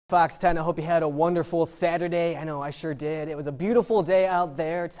Fox 10, I hope you had a wonderful Saturday. I know I sure did. It was a beautiful day out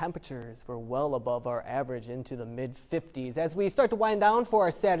there. Temperatures were well above our average into the mid-50s. As we start to wind down for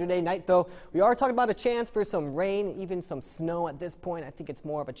our Saturday night, though, we are talking about a chance for some rain, even some snow at this point. I think it's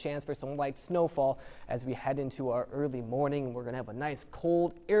more of a chance for some light snowfall as we head into our early morning. We're going to have a nice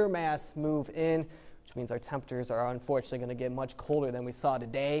cold air mass move in, which means our temperatures are unfortunately going to get much colder than we saw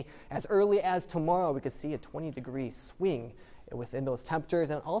today. As early as tomorrow, we could see a 20-degree swing within those temperatures,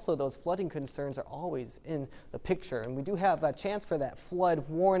 and also those flooding concerns are always in the picture. And we do have a chance for that flood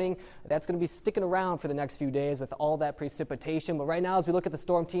warning. That's going to be sticking around for the next few days with all that precipitation. But right now, as we look at the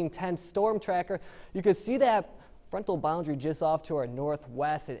Storm Team 10 storm tracker, you can see that frontal boundary just off to our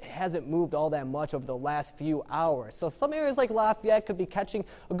northwest. It hasn't moved all that much over the last few hours. So some areas like Lafayette could be catching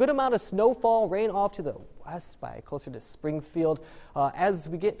a good amount of snowfall, rain off to the west by closer to Springfield. As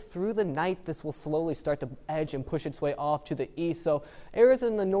we get through the night, this will slowly start to edge and push its way off to the east. So areas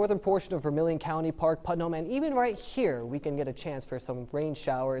in the northern portion of Vermilion County, Park, Putnam, and even right here, we can get a chance for some rain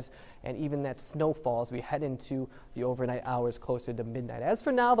showers and even that snowfall as we head into the overnight hours closer to midnight. As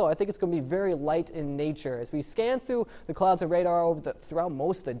for now, though, I think it's going to be very light in nature. As we scan through the clouds and radar throughout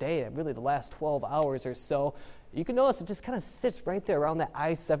most of the day, really the last 12 hours or so, you can notice it just kind of sits right there around that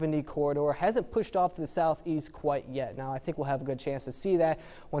I-70 corridor. Hasn't pushed off to the southeast quite yet. Now, I think we'll have a good chance to see that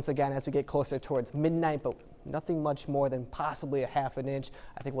once again as we get closer towards midnight, but nothing much more than possibly a half an inch.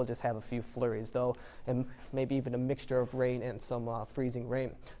 I think we'll just have a few flurries, though, and maybe even a mixture of rain and some freezing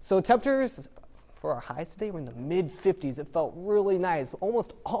rain. So temperatures for our highs today were in the mid-50s. It felt really nice.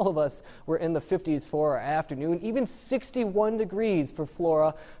 Almost all of us were in the 50s for our afternoon, even 61 degrees for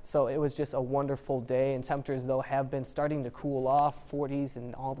Flora. So it was just a wonderful day. And temperatures, though, have been starting to cool off, 40s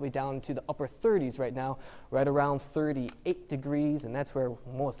and all the way down to the upper 30s right now, right around 38 degrees. And that's where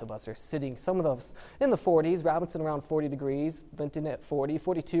most of us are sitting. Some of us in the 40s, Robinson around 40 degrees, Linton at 40,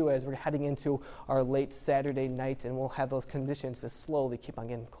 42 as we're heading into our late Saturday night. And we'll have those conditions to slowly keep on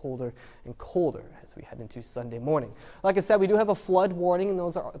getting colder and colder as we head into Sunday morning. Like I said, we do have a flood warning, and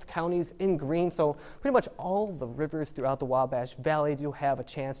those are the counties in green, so pretty much all the rivers throughout the Wabash Valley do have a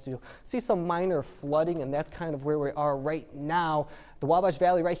chance to see some minor flooding, and that's kind of where we are right now. The Wabash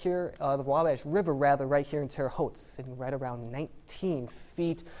Valley right here, the Wabash River rather, right here in Terre Haute, sitting right around 19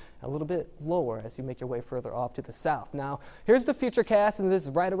 feet, a little bit lower as you make your way further off to the south. Now, here's the futurecast, and this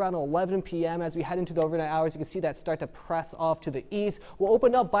is right around 11 p.m. As we head into the overnight hours, you can see that start to press off to the east. We'll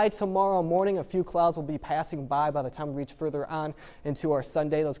open up by tomorrow morning. A few clouds will be passing by the time we reach further on into our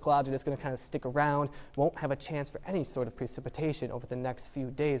Sunday. Those clouds are just going to kind of stick around. Won't have a chance for any sort of precipitation over the next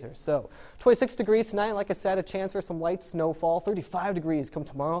few days or so. 26 degrees tonight. Like I said, a chance for some light snowfall. 35 degrees come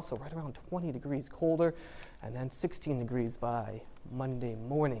tomorrow, so right around 20 degrees colder, and then 16 degrees by Monday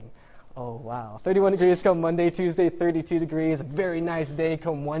morning. Oh wow, 31 degrees come Monday, Tuesday, 32 degrees. A very nice day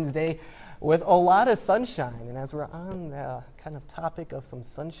come Wednesday with a lot of sunshine. And as we're on the kind of topic of some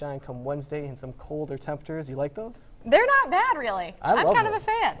sunshine come Wednesday and some colder temperatures, you like those? They're not bad, really. I'm kind of a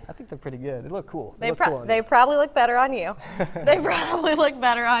fan. I think they're pretty good. They look cool. They probably look better on you. They probably look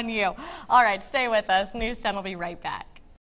better on you. All right, stay with us. News 10 will be right back.